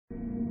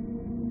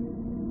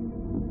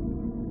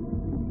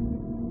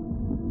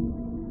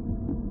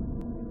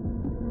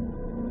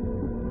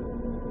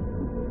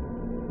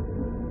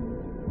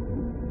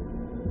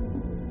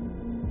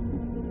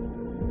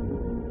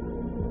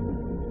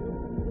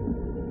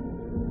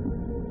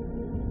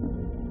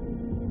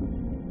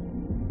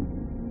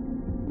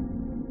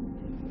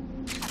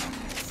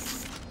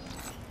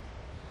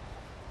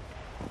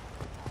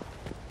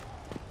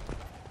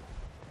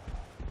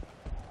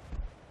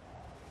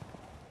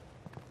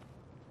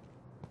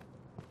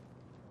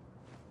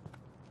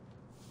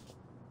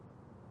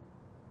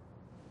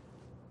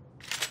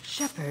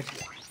Shepard,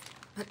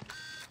 but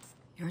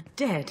you're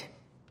dead.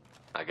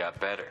 I got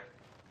better.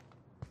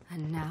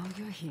 And now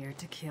you're here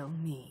to kill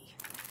me.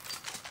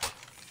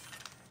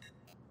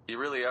 You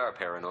really are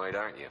paranoid,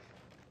 aren't you?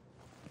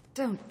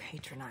 Don't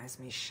patronize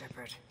me,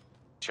 Shepard.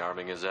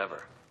 Charming as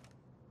ever.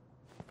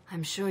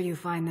 I'm sure you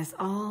find this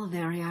all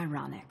very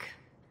ironic.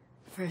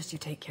 First you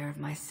take care of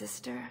my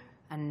sister,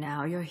 and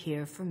now you're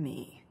here for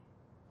me.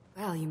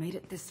 Well, you made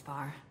it this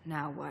far.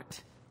 Now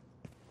what?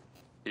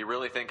 You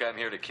really think I'm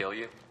here to kill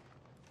you?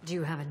 Do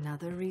you have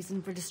another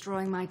reason for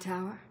destroying my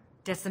tower?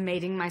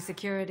 Decimating my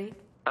security?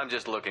 I'm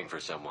just looking for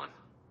someone.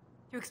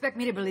 You expect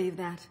me to believe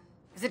that?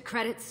 Is it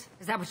credits?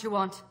 Is that what you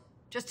want?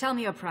 Just tell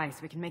me your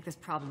price. We can make this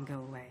problem go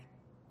away.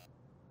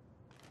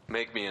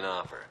 Make me an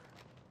offer.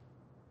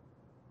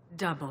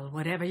 Double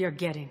whatever you're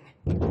getting.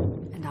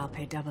 And I'll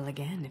pay double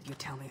again if you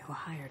tell me who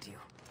hired you.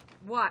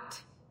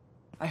 What?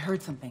 I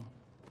heard something.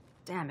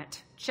 Damn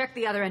it. Check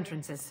the other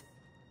entrances.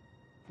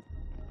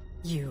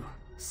 You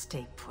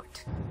stay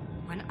put.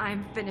 When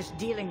I'm finished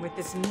dealing with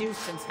this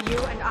nuisance, you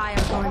and I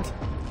are going to...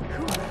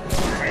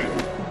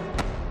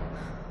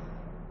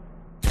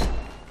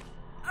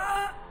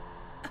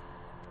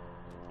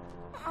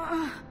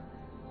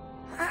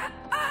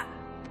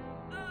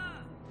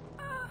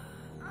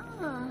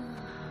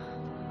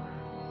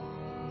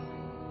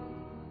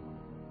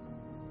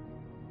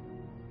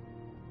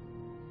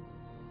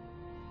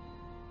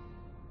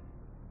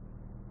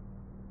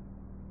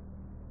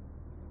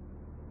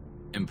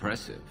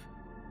 Impressive.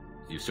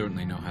 You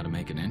certainly know how to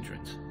make an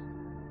entrance.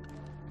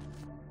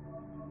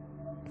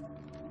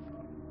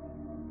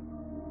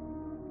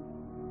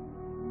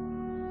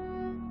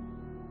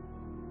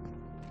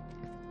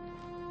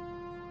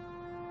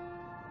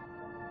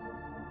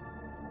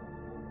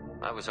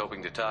 I was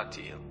hoping to talk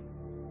to you.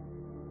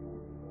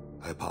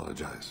 I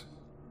apologize,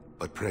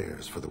 but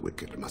prayers for the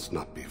wicked must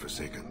not be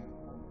forsaken.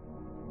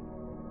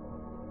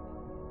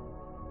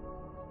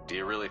 Do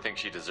you really think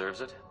she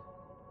deserves it?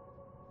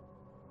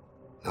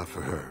 Not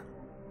for her.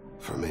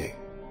 For me.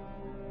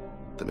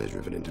 The measure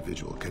of an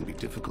individual can be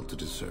difficult to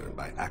discern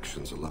by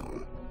actions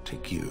alone.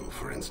 Take you,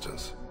 for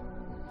instance.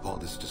 All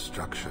this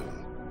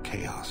destruction,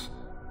 chaos.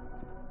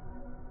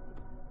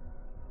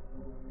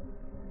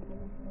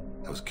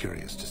 I was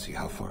curious to see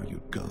how far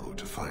you'd go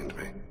to find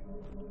me.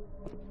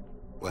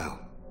 Well,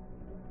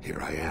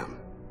 here I am.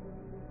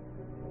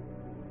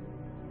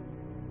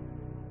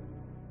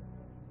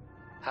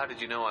 How did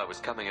you know I was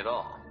coming at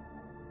all?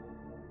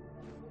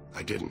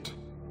 I didn't.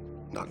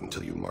 Not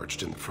until you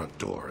marched in the front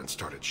door and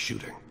started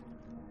shooting.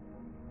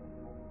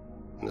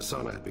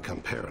 Nasana had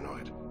become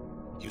paranoid.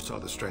 You saw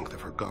the strength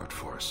of her guard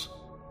force.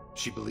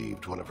 She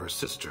believed one of her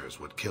sisters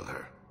would kill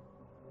her.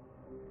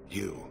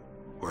 You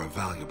were a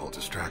valuable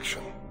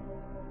distraction.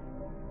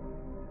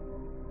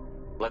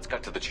 Let's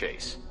cut to the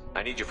chase.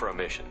 I need you for a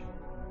mission.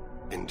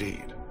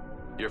 Indeed.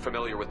 You're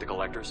familiar with the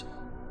Collectors?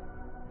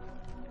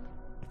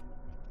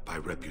 By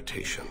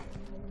reputation.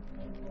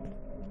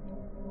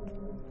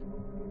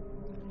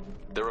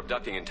 They're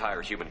abducting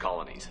entire human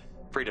colonies.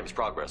 Freedom's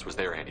Progress was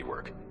their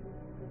handiwork.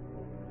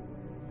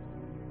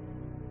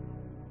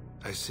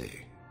 I see.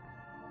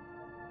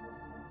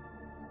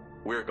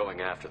 We're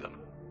going after them.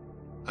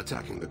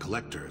 Attacking the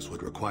Collectors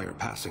would require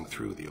passing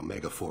through the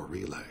Omega-4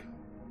 relay.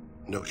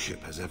 No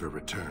ship has ever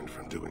returned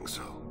from doing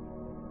so.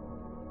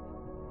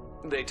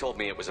 They told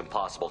me it was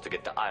impossible to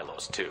get to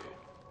Ilos, too.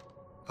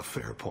 A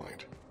fair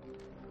point.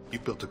 You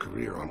built a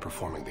career on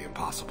performing the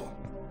impossible.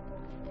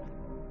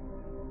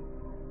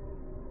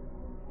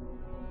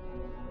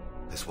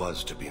 This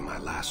was to be my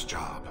last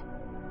job.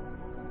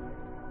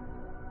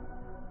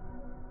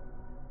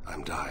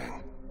 I'm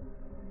dying.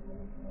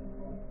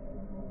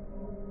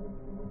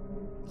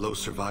 Low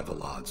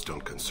survival odds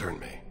don't concern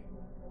me.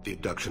 The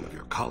abduction of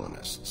your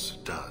colonists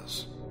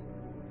does.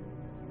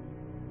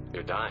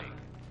 You're dying.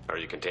 Are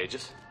you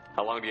contagious?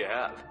 How long do you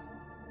have?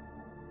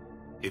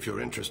 If you're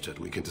interested,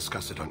 we can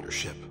discuss it on your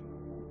ship.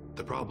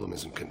 The problem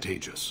isn't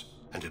contagious,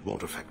 and it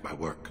won't affect my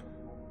work.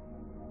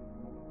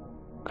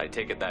 I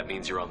take it that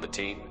means you're on the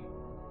team?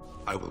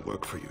 I will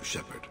work for you,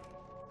 Shepard.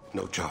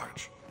 No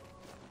charge.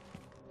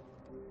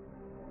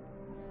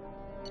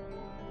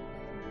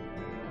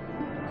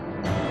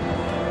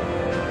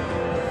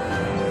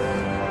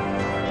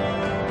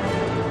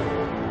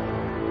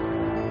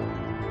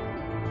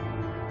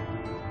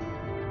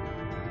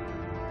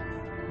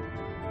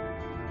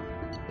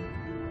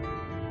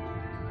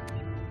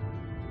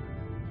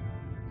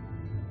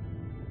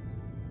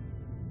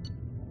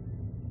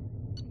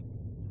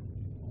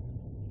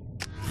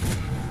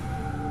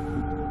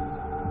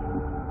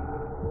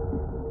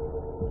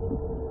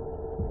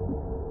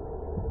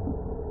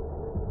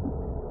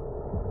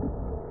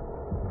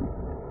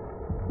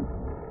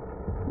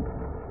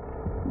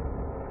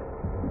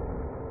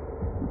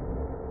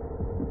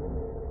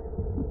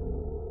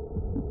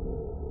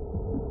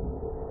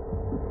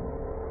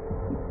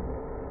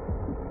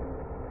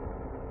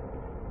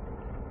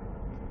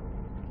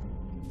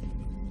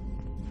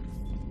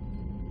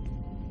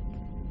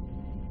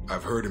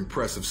 I've heard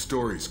impressive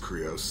stories,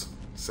 Krios.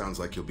 Sounds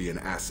like you'll be an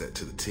asset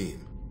to the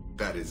team.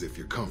 That is, if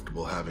you're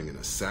comfortable having an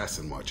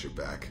assassin watch your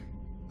back.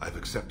 I've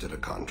accepted a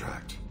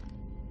contract.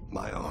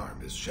 My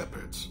arm is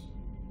Shepard's.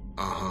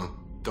 Uh-huh.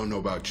 Don't know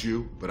about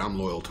you, but I'm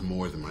loyal to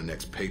more than my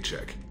next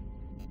paycheck.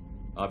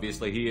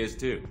 Obviously he is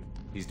too.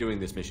 He's doing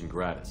this mission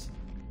gratis.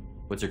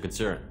 What's your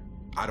concern?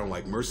 I don't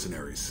like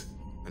mercenaries.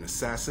 An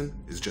assassin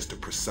is just a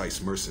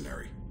precise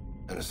mercenary.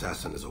 An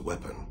assassin is a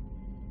weapon.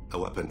 A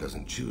weapon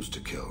doesn't choose to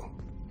kill.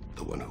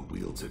 The one who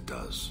wields it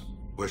does.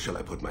 Where shall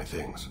I put my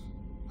things?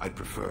 I'd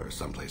prefer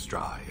someplace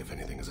dry if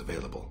anything is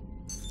available.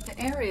 The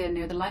area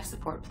near the life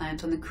support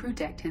plant on the crew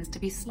deck tends to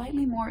be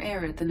slightly more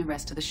arid than the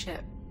rest of the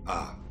ship.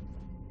 Ah,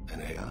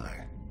 an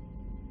AI.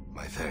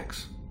 My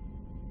thanks.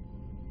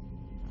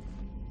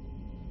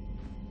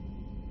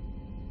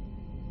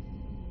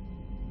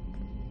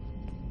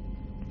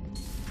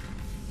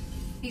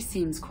 He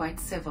seems quite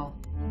civil.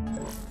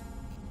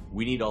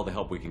 We need all the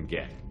help we can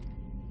get.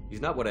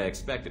 He's not what I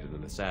expected in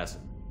an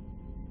assassin.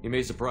 He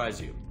may surprise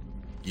you.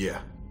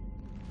 Yeah,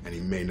 and he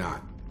may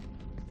not.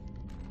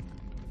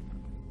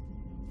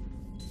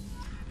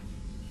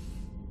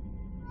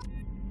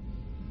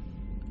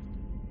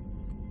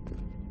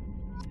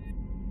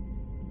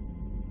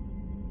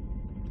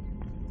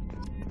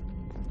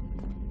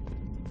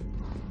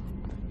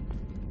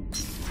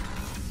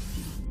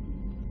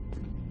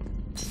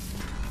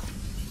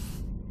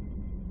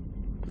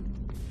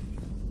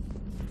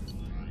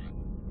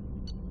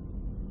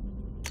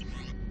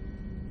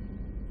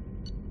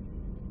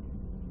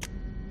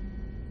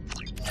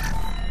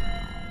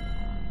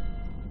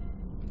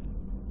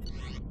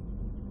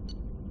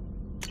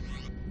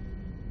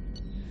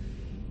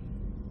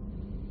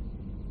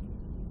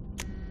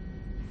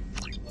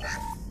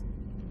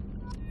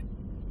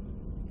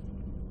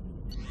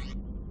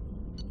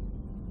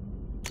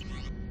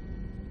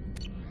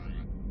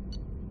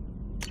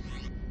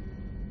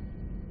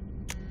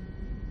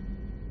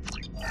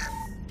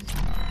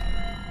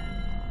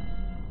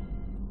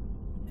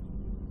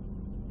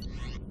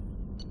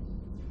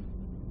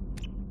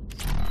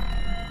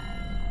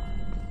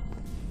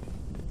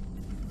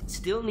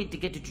 Still need to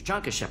get to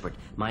Tuchanka, Shepard.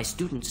 My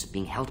student's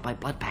being held by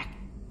Bloodpack.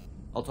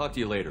 I'll talk to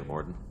you later,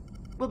 Morden.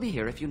 We'll be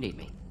here if you need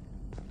me.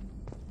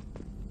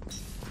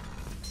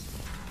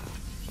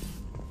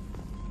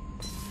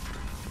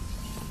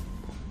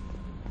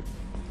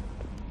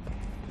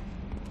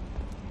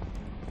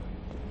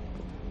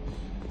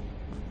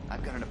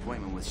 I've got an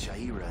appointment with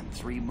Shaira in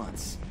 3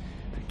 months.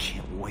 I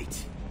can't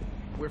wait.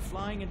 We're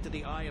flying into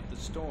the eye of the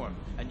storm,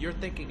 and you're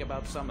thinking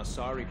about some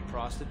Asari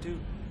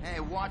prostitute? Hey,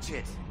 watch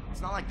it. It's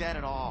not like that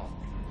at all.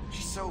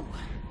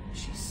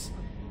 She's...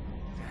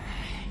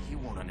 You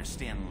won't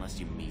understand unless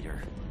you meet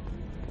her.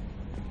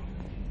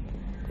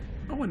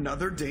 Oh,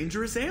 another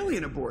dangerous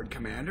alien aboard,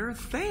 Commander.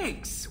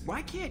 Thanks.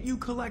 Why can't you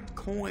collect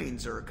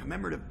coins or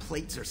commemorative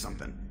plates or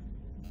something?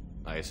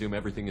 I assume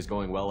everything is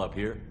going well up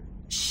here?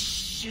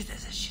 Shh.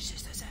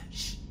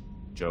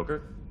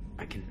 Joker?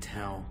 I can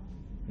tell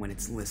when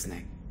it's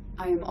listening.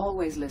 I am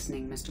always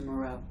listening, Mr.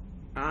 Moreau.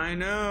 I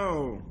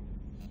know.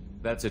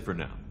 That's it for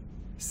now.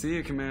 See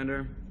you,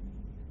 Commander.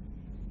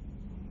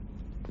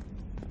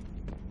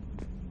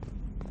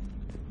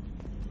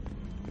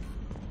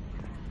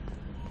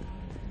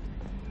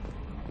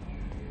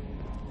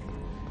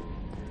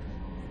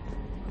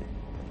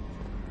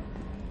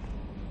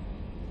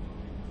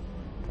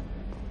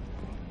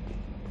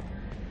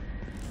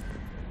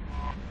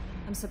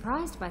 I'm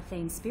surprised by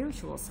Thane's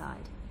spiritual side.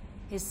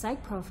 His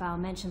psych profile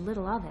mentioned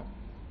little of it,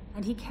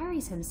 and he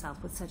carries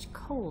himself with such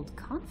cold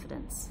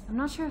confidence. I'm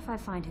not sure if I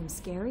find him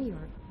scary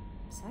or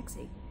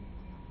sexy.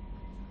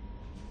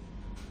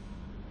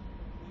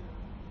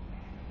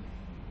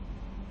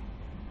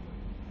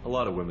 A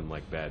lot of women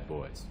like bad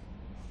boys.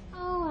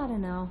 Oh, I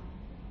don't know.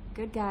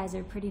 Good guys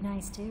are pretty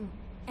nice too.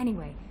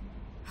 Anyway,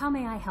 how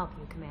may I help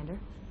you, Commander?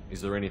 Is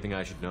there anything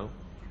I should know?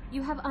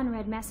 You have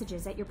unread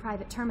messages at your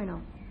private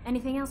terminal.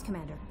 Anything else,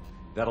 Commander?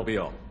 That'll be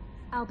all.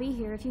 I'll be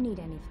here if you need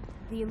anything.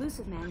 The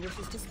elusive man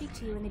wishes to speak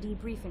to you in the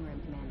debriefing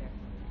room, Commander.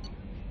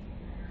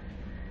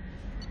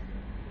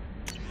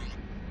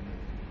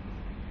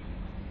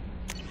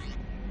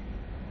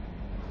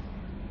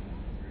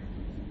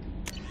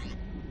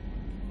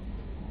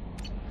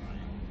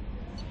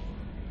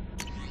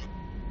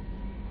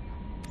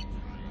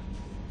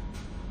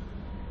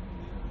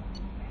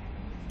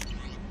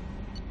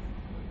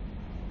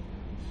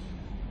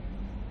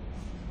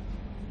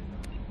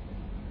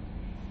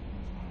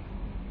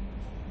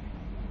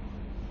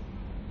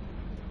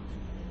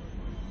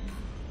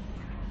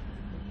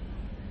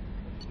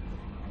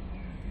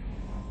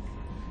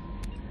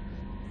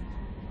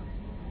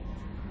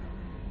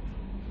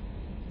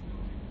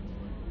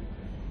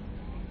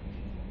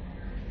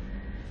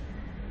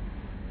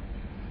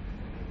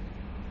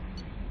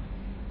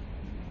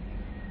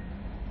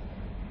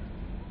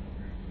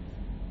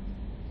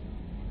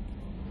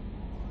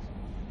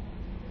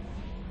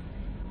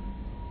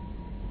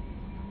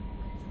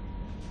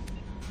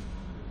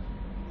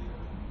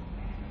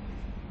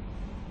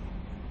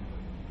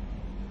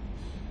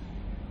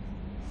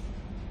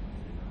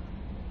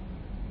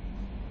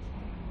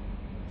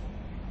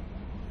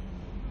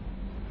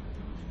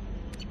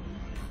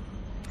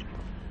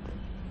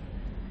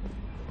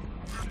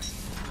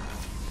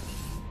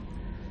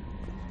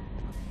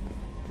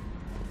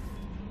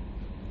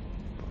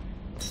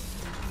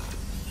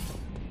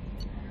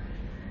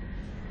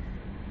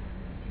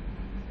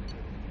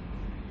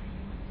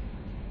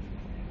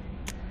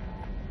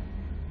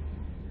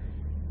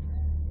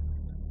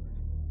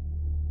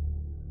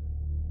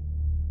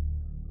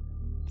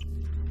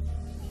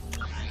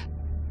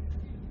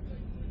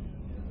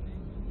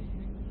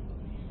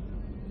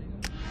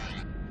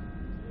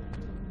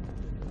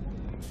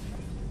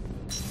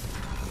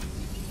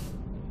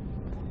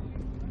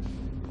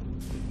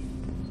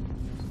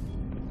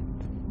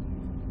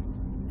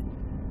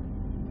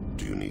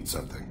 you need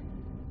something.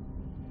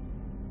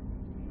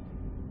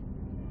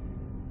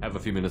 Have a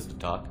few minutes to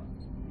talk?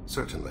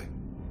 Certainly.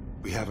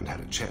 We haven't had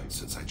a chance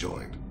since I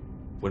joined.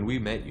 When we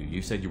met you,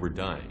 you said you were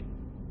dying.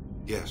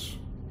 Yes.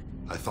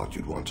 I thought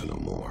you'd want to know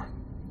more.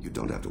 You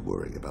don't have to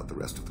worry about the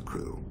rest of the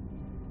crew.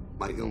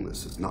 My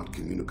illness is not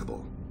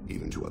communicable,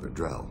 even to other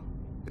Drell.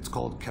 It's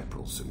called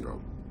Keprel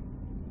syndrome.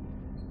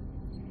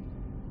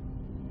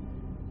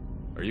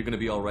 Are you going to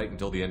be all right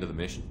until the end of the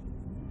mission?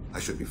 I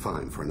should be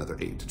fine for another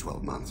 8 to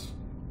 12 months.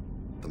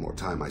 The more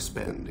time I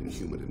spend in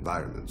humid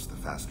environments, the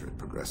faster it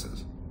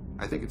progresses.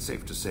 I think it's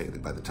safe to say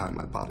that by the time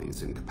my body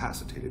is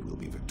incapacitated, we'll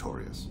be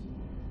victorious.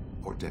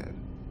 Or dead.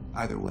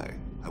 Either way,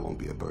 I won't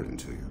be a burden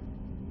to you.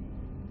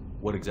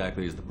 What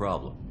exactly is the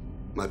problem?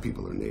 My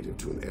people are native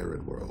to an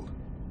arid world.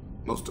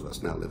 Most of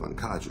us now live on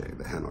Kaje,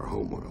 the Hanar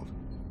homeworld.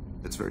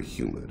 It's very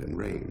humid and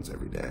rains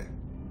every day.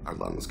 Our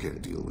lungs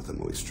can't deal with the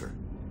moisture.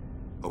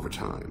 Over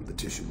time, the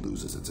tissue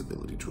loses its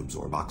ability to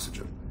absorb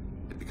oxygen.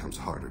 It becomes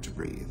harder to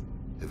breathe.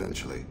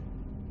 Eventually,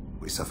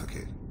 we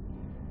suffocate.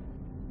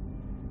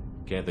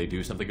 Can't they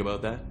do something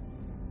about that?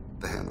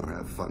 The Hanar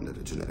have funded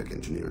a genetic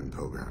engineering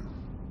program.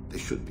 They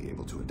should be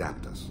able to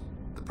adapt us.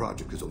 The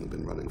project has only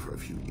been running for a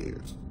few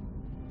years.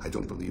 I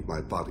don't believe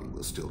my body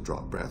will still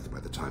draw breath by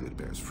the time it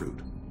bears fruit.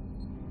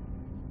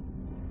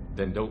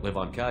 Then don't live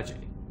on Kaje,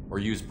 or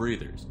use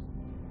breathers.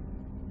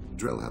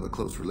 Drell have a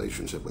close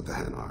relationship with the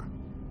Hanar.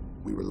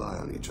 We rely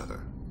on each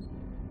other.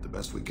 The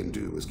best we can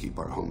do is keep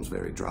our homes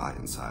very dry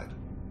inside.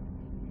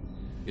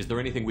 Is there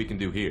anything we can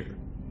do here?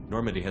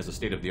 Normandy has a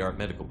state-of-the-art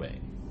medical bay.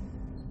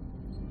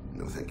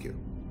 No, thank you.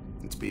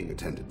 It's being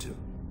attended to.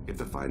 If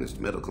the finest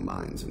medical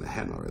minds in the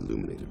Hanar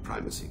illuminated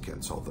primacy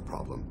can't solve the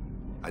problem,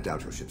 I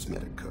doubt your ship's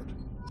medic could.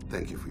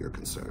 Thank you for your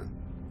concern.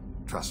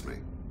 Trust me,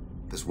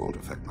 this won't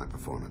affect my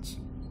performance.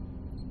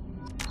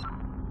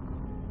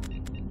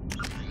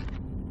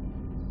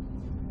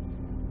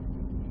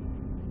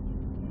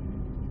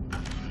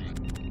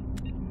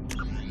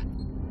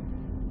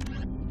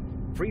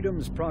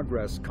 Freedom's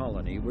Progress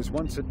colony was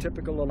once a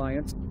typical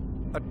alliance.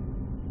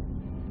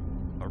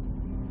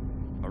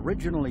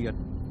 Originally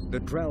the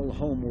Drell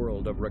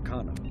homeworld of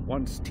Rakana,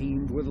 once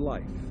teemed with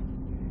life.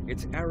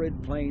 Its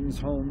arid plains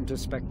home to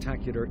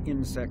spectacular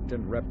insect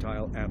and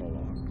reptile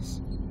analogs.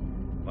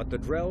 But the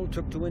Drell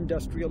took to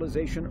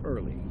industrialization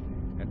early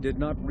and did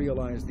not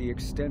realize the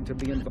extent of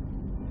the environment.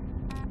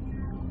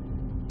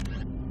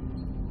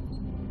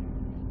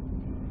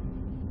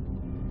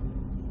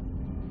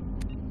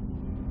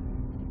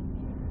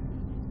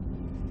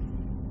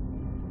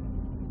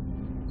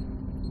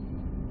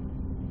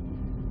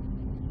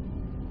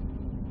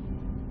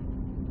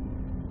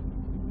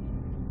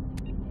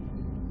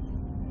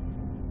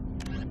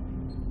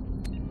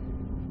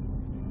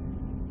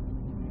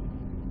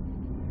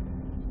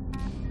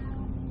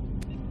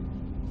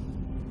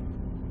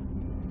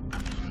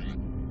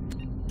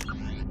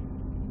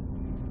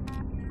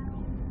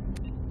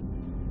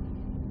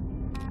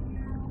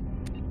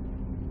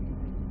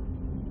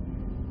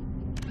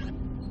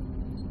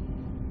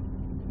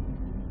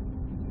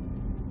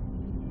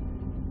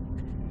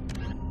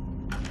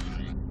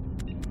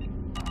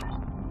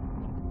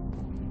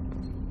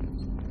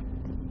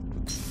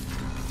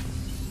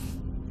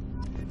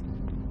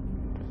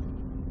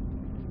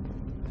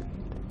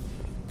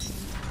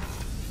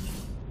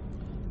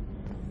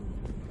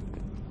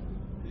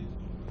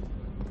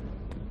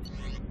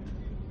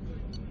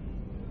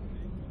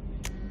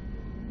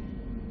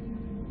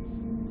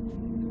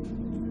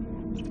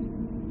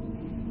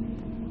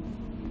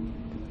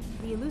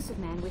 The elusive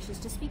man wishes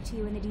to speak to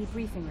you in the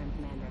debriefing room,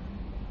 Commander.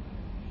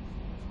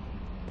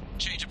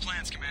 Change of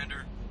plans,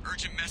 Commander.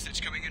 Urgent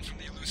message coming in from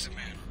the elusive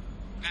man.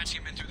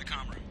 Patching him in through the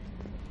comm room.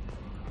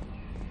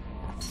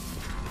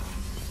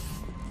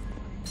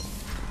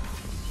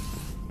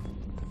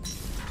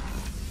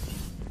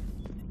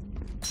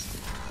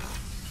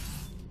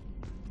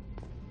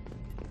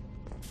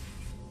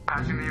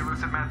 Patching the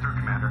elusive man through,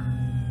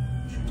 Commander.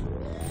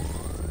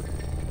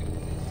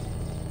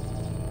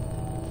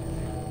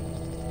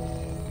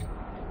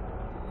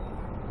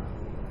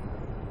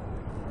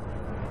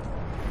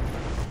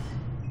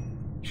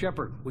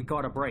 Shepard, we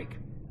caught a break.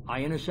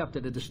 I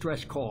intercepted a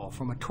distress call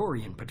from a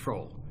Turian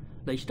patrol.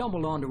 They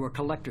stumbled onto a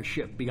collector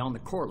ship beyond the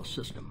Corliss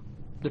system.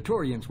 The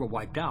Turians were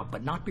wiped out,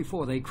 but not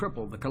before they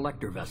crippled the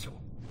collector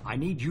vessel. I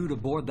need you to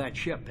board that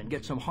ship and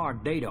get some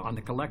hard data on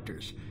the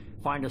collectors.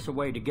 Find us a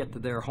way to get to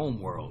their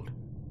homeworld.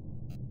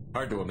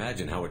 Hard to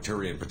imagine how a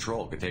Turian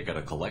patrol could take out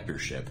a collector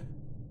ship.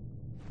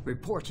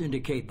 Reports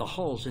indicate the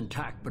hull's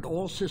intact, but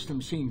all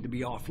systems seem to be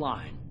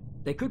offline.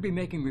 They could be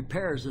making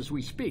repairs as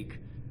we speak.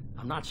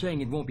 I'm not saying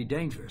it won't be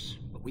dangerous,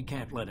 but we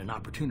can't let an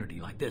opportunity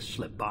like this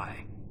slip by.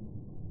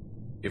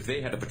 If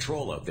they had a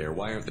patrol out there,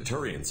 why aren't the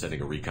Turians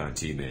sending a recon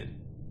team in?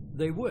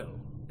 They will,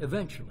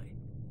 eventually.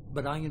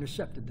 But I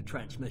intercepted the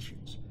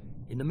transmissions.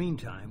 In the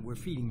meantime, we're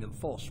feeding them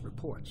false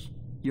reports.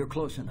 You're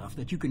close enough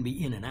that you can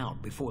be in and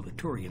out before the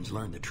Turians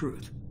learn the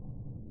truth.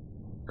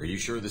 Are you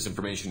sure this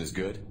information is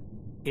good?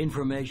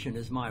 Information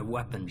is my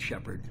weapon,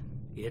 Shepard.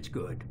 It's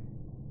good.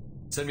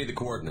 Send me the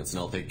coordinates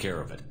and I'll take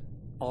care of it.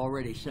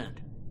 Already sent.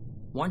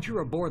 Once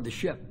you're aboard the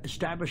ship,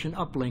 establish an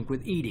uplink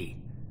with Edie.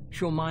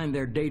 She'll mine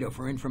their data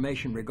for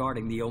information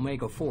regarding the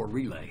Omega-4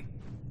 relay.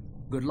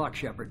 Good luck,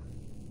 Shepard.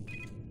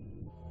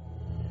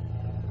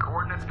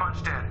 Coordinates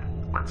punched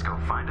in. Let's go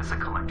find us a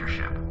collector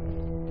ship.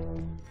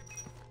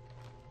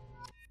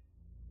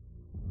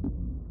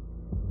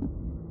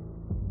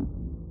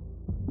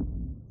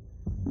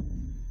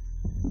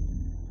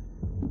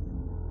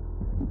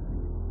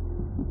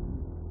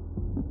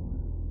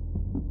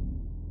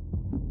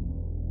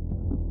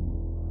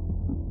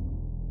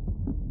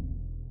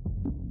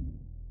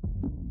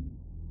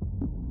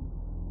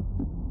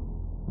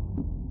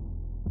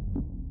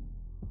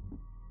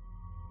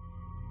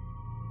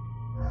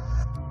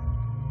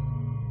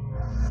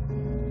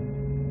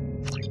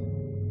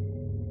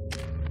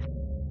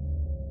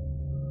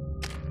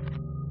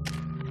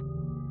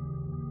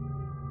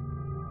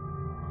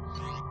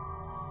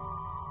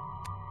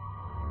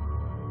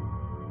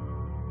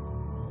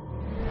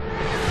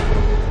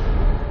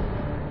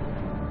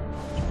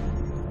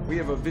 We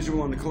have a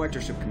visual on the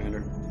collector ship,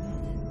 Commander.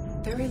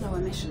 Very low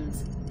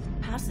emissions.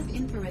 Passive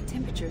infrared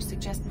temperatures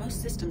suggest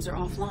most systems are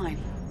offline.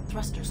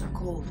 Thrusters are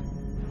cold.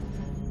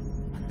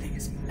 That thing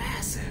is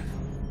massive.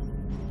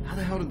 How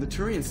the hell did the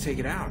Turians take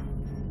it out?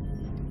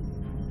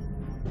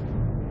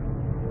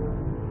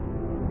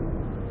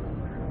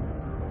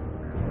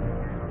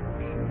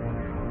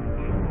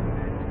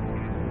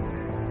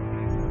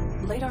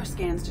 Radar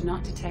scans do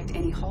not detect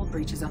any hull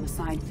breaches on the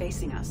side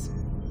facing us.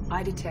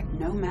 I detect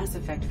no Mass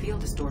Effect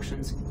field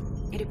distortions.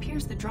 It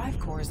appears the drive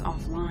core is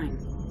offline.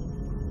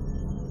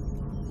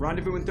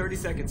 Rendezvous in 30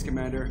 seconds,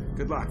 Commander.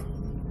 Good luck.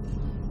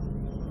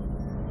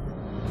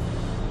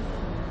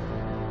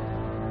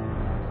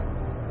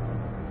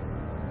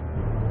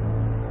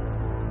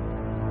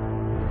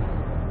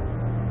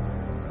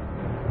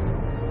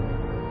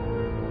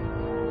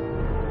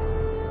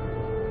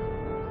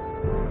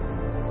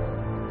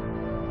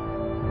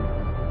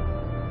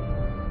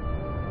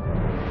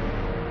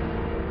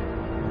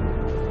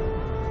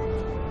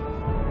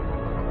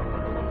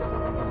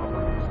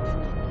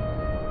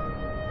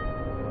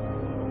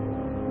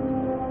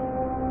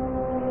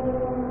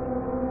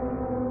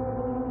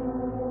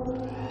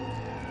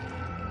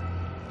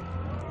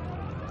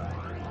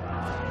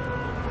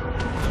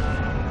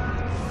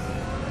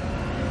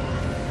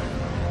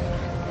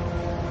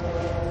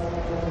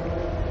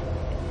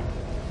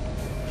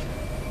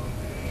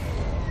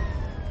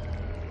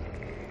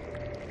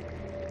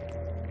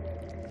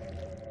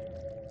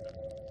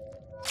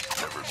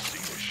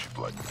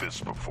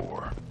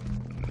 Before.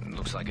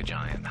 Looks like a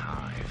giant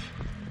hive.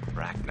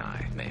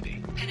 Rachni,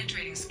 maybe.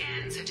 Penetrating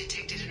scans have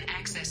detected an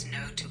access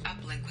node to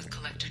uplink with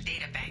collector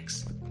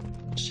databanks.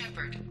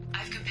 Shepard,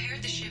 I've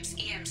compared the ship's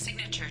EM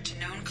signature to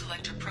known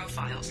collector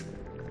profiles.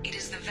 It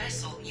is the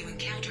vessel you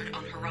encountered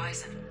on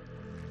Horizon.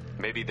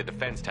 Maybe the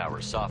defense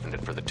tower softened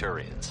it for the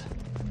Turians.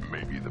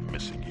 Maybe the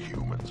missing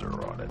humans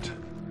are on it.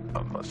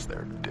 Unless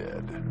they're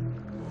dead.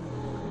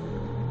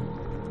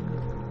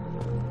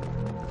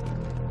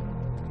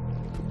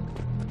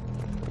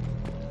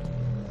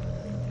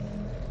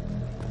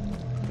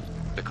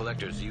 The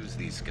collectors use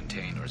these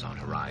containers on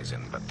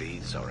Horizon, but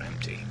these are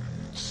empty.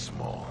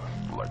 Small,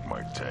 like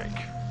my tank.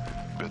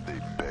 Bet they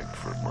beg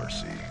for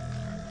mercy.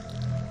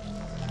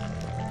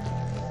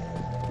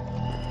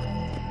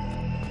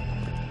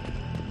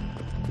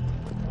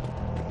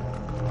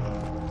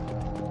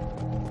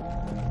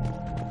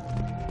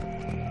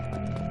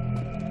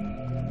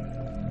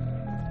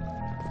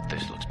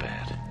 This looks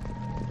bad.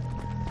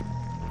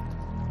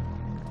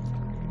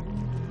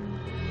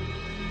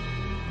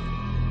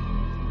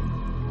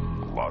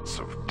 Lots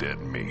of dead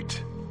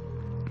meat.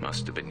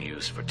 Must have been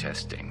used for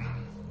testing.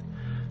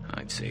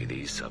 I'd say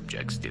these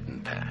subjects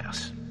didn't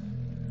pass.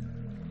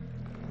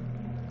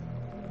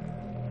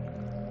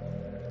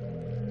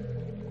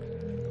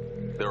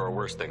 There are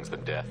worse things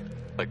than death,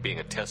 like being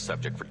a test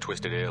subject for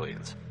twisted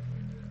aliens.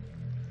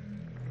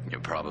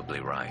 You're probably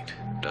right.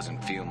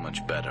 Doesn't feel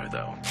much better,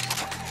 though.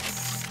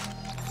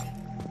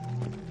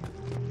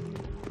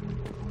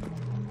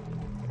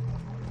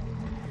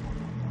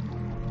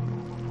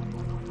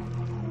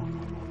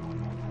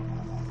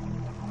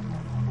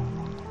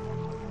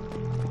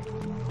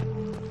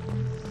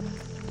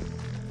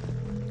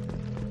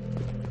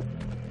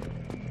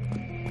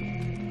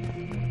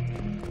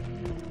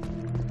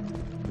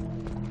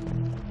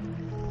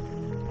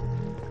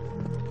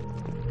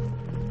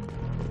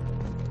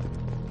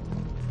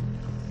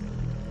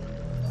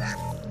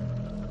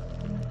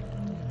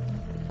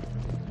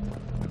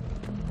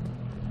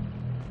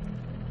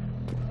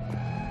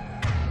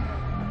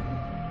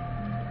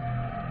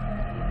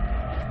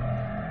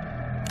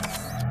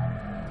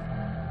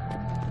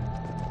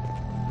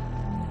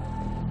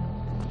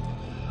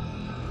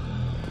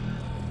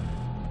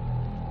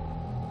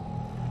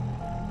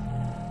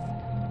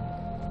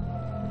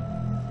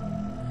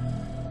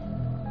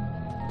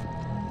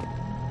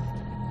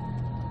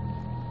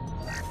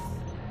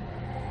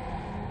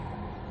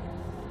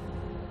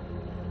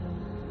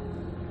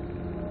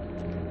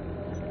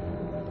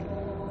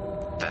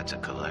 That's a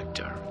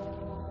collector.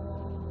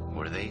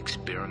 Were they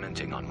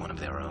experimenting on one of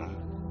their own?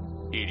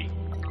 Edie,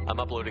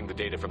 I'm uploading the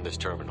data from this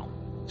terminal.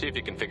 See if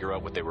you can figure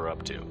out what they were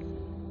up to.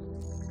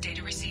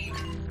 Data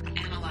received.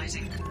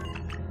 Analyzing.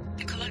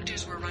 The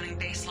collectors were running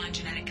baseline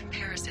genetic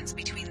comparisons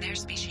between their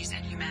species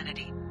and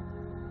humanity.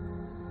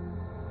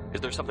 Is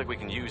there something we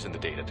can use in the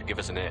data to give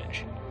us an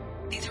edge?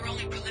 These are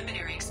only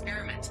preliminary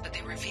experiments, but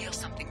they reveal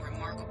something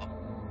remarkable.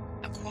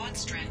 A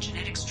quad-strand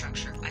genetic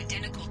structure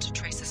identical to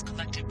traces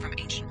collected from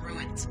ancient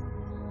ruins.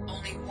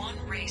 Only one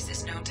race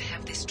is known to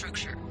have this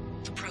structure,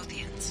 the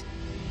Protheans.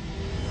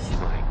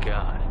 My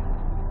God.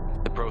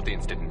 The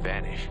Protheans didn't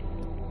vanish.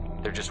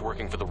 They're just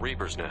working for the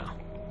Reapers now.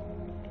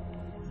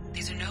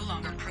 These are no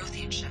longer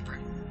Prothean, Shepard.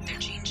 Their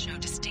genes show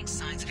distinct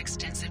signs of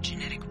extensive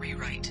genetic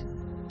rewrite.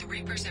 The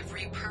Reapers have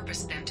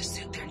repurposed them to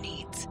suit their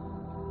needs.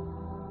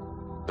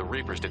 The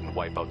Reapers didn't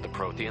wipe out the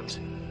Protheans.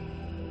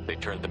 They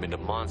turned them into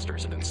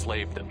monsters and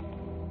enslaved them.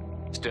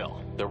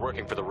 Still, they're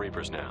working for the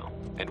Reapers now,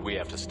 and we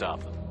have to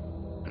stop them.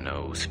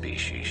 No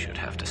species should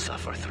have to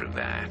suffer through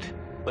that.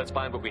 Let's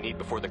find what we need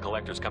before the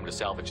collectors come to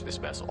salvage this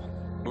vessel.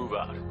 Move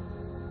out.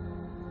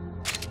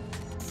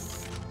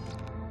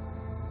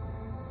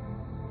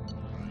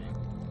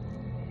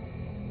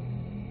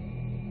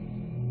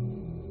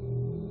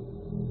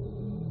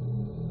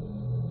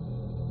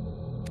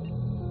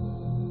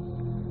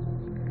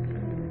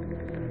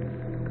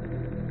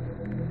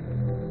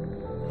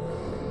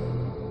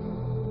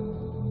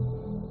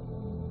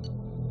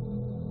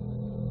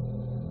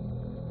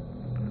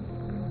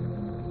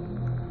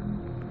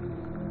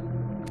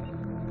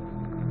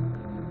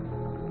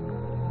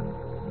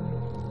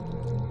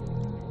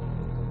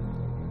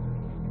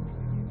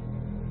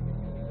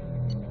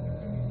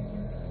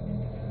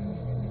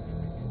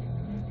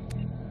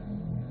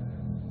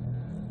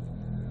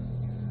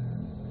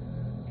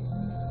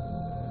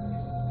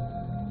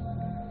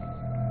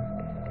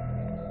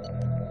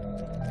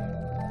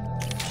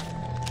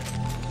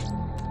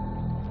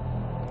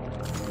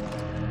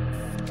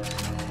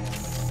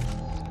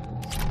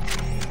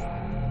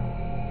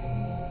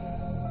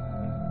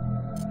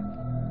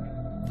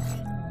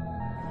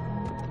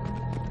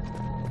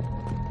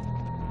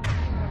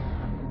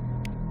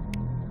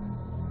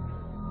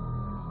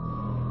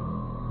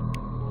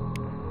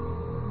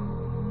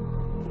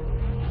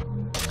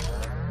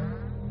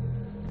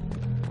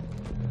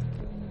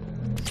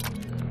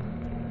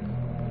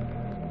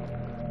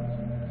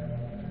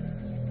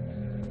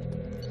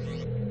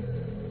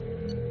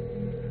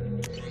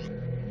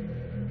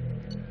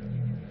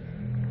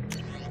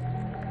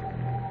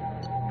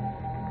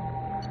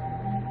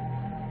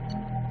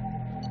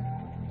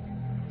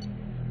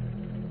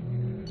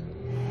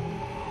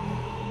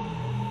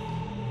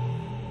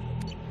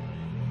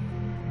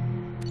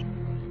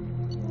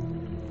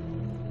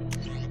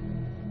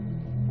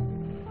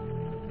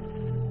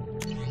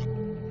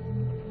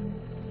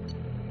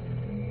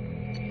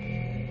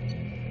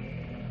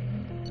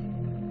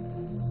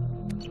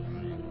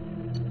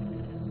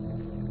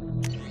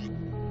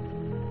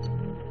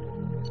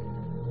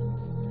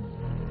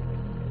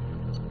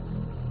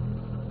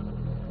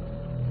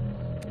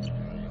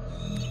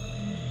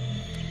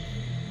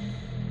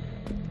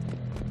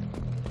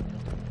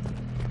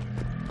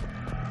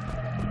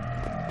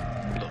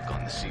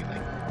 Ceiling.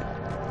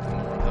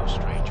 More of those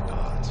strange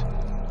gods.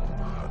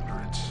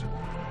 Hundreds.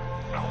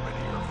 How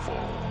many are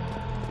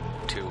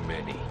full? Too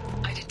many.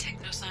 I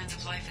detect no signs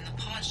of life in the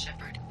pods,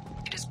 Shepard.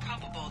 It is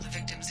probable the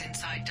victims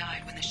inside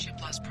died when the ship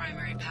lost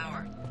primary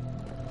power.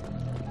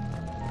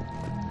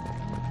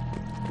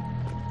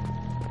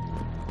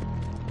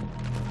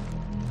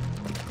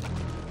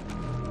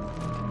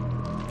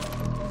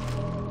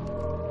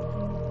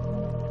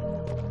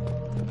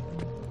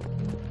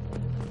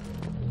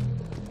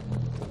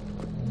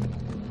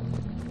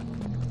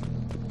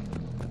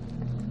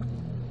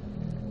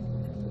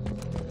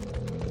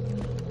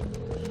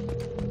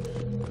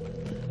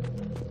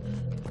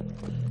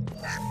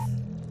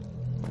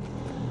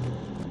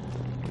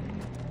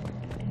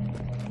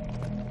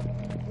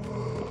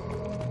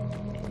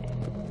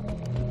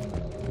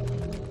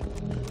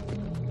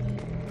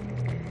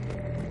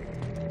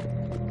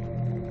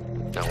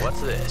 Now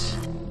what's this?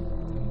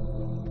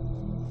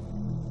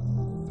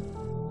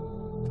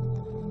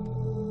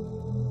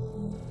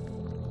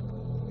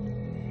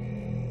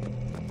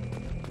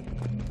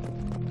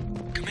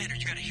 Commander,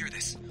 you gotta hear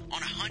this.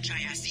 On a hunch, I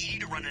asked Edie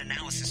to run an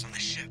analysis on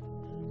this ship.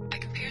 I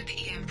compared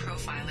the EM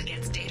profile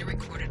against data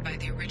recorded by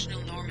the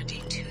original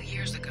Normandy 2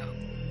 years ago.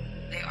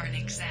 They are an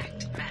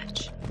exact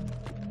match.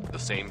 The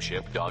same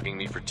ship dogging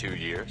me for 2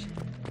 years?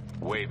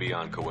 Way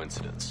beyond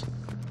coincidence.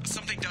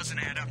 Something doesn't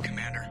add up,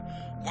 Commander.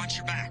 Watch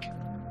your back.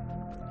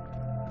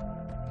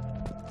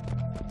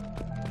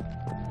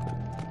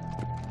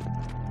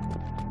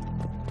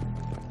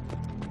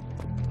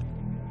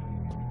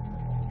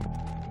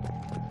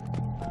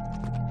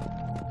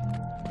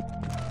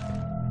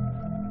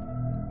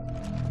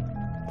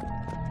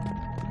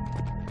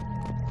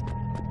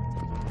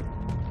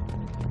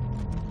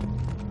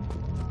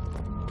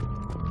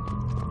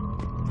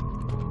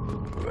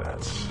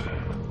 That's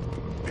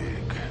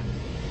big.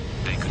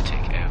 They could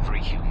take every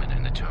human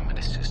in the Terminator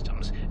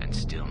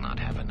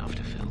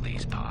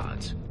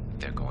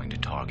going to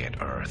target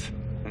Earth.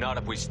 Not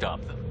if we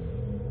stop them.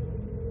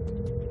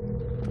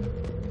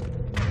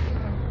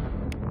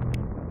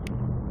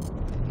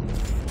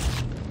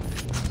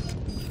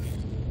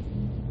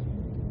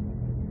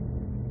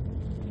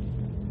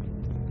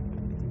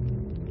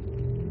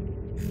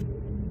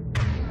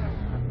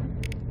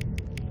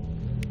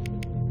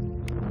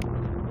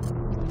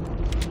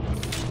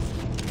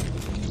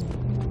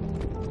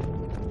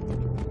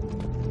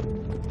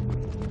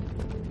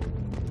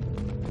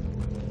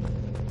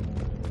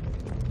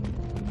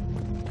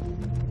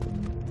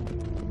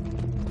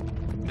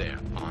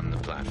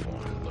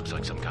 Looks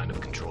like some kind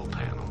of control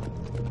panel.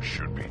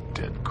 Should be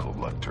dead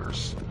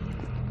collectors.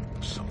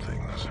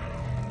 Something's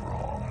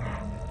wrong.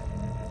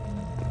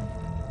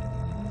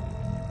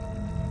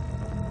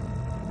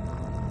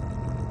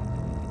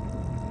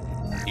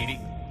 Edie,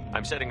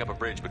 I'm setting up a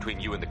bridge between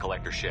you and the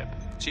collector ship.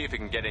 See if you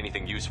can get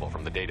anything useful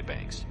from the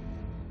databanks.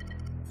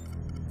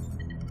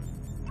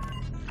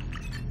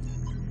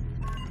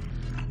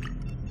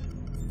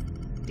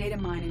 Data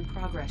mine in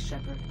progress,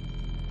 Shepard.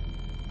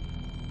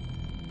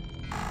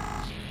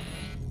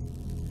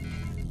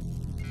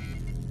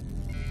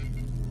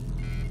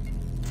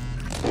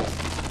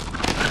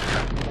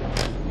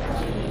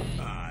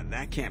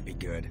 That can't be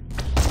good.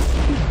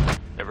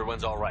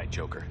 Everyone's all right,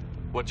 Joker.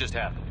 What just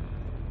happened?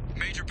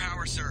 Major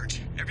power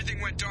surge. Everything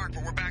went dark,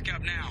 but we're back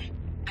up now.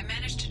 I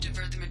managed to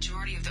divert the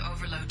majority of the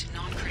overload to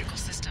non-critical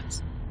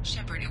systems.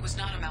 Shepard, it was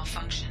not a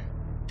malfunction.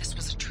 This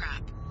was a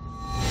trap.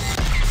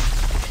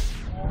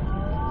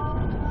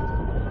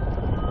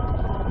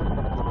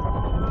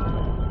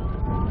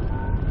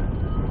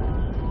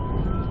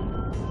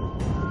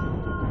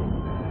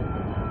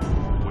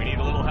 We need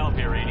a little help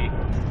here, Edie.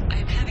 I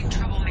am having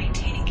trouble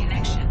maintaining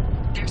connection.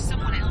 There's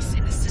someone else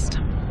in the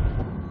system.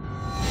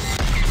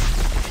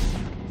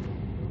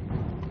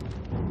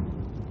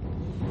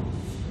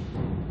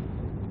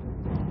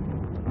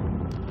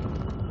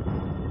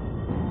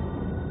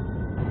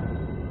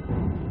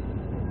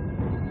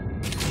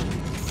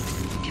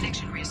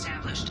 Connection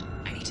reestablished.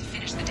 I need to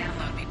finish the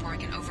download before I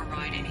can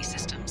override any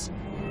systems.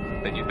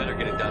 Then you'd better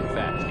get it done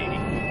fast,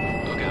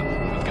 Edie. Look out,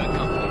 we've got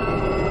company.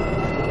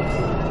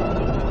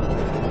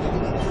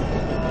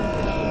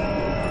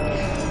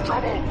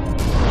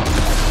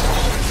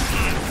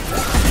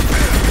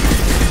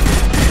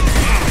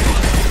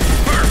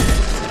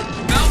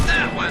 About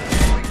that one!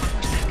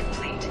 41%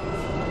 complete.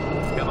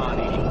 Come on,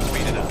 Edie,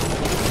 speed it up.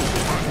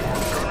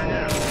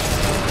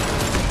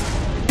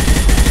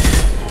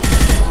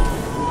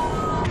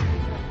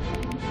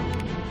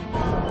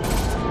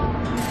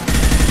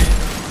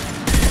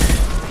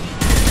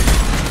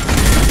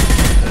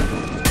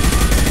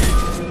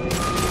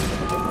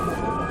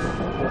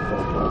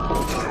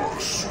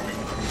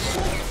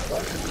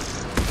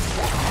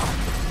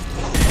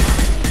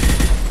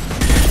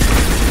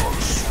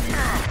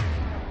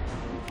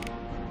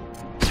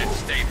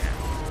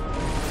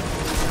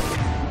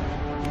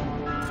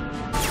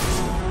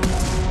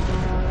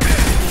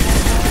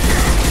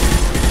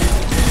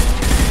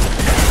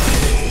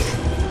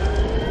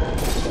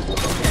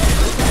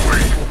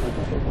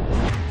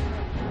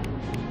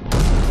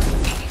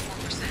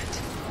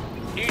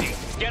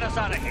 Get us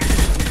out of here. I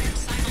am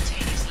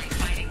simultaneously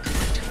fighting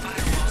collector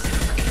firewalls in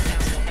over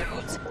 8,000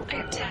 nodes. I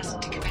am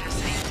tasked to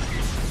capacity.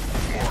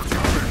 More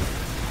coming.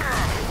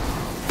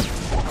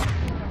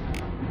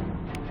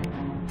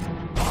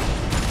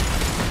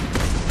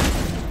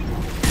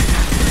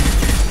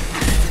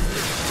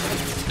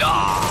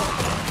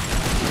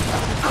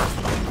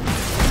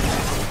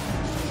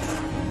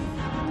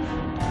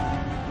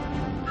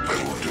 I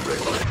will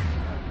direct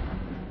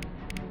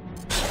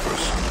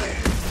personally.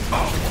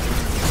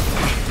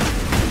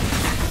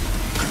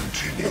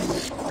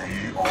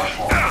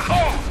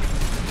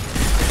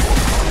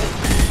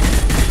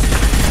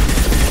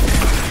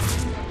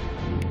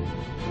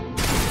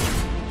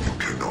 You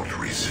cannot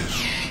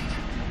resist.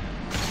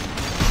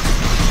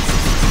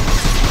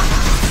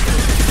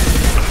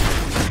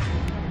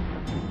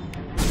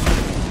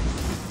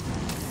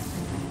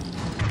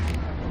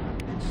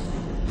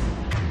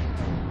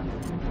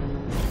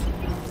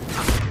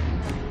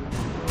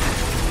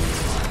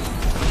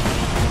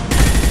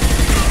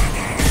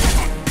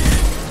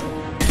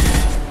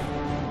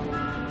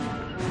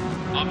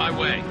 On my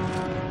way.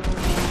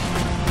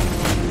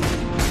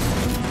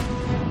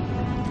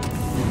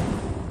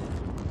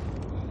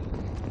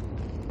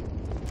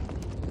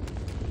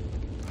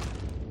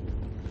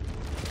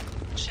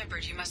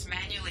 Shepard, you must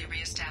manually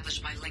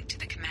re-establish my link to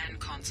the command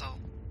console.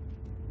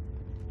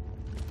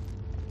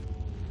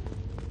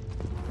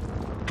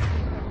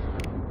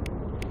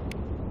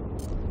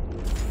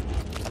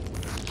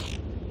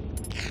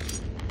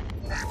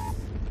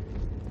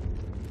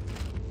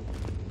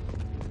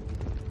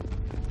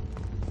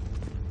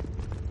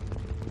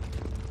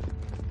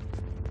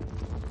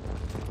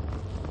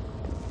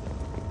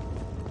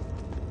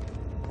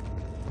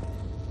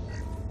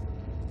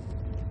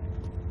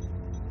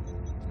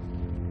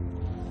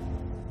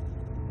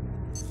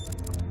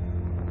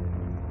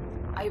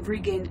 I've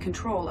regained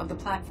control of the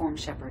platform,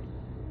 Shepard.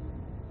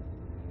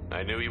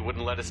 I knew you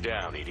wouldn't let us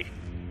down, Edie.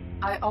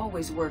 I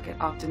always work at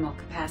optimal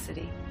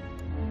capacity.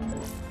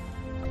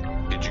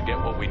 Did you get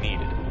what we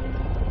needed?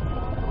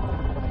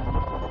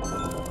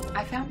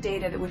 I found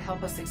data that would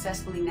help us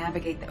successfully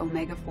navigate the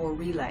Omega-4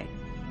 relay.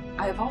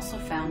 I have also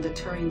found a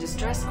Turian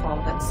distress call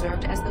that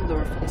served as the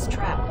lure for this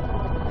trap.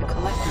 The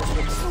collectors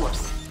were the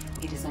source.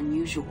 It is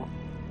unusual.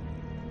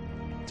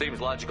 Seems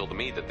logical to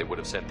me that they would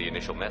have sent the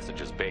initial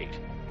message as bait.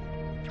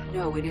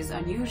 No, it is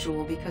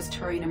unusual because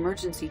Turian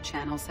emergency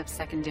channels have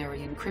secondary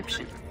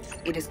encryption.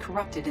 It is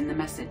corrupted in the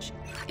message.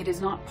 It is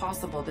not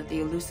possible that the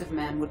elusive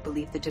man would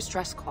believe the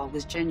distress call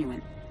was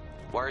genuine.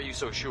 Why are you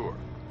so sure?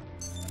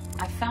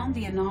 I found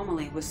the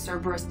anomaly with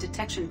Cerberus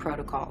detection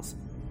protocols.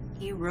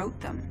 He wrote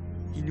them.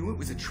 He knew it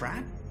was a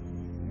trap?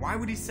 Why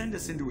would he send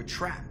us into a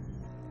trap?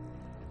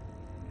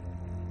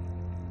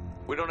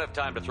 We don't have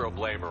time to throw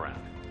blame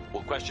around.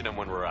 We'll question him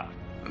when we're out.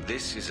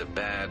 This is a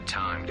bad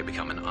time to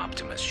become an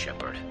optimist,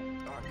 Shepard.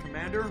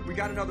 Commander, we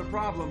got another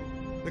problem.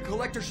 The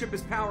collector ship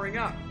is powering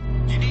up.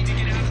 You need to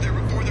get out of there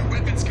before their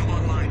weapons come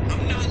online.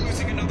 I'm not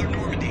losing another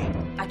Normandy.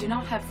 I do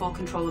not have full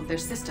control of their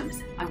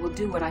systems. I will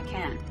do what I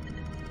can.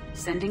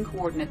 Sending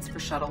coordinates for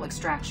shuttle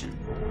extraction.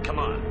 Come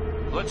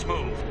on, let's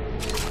move.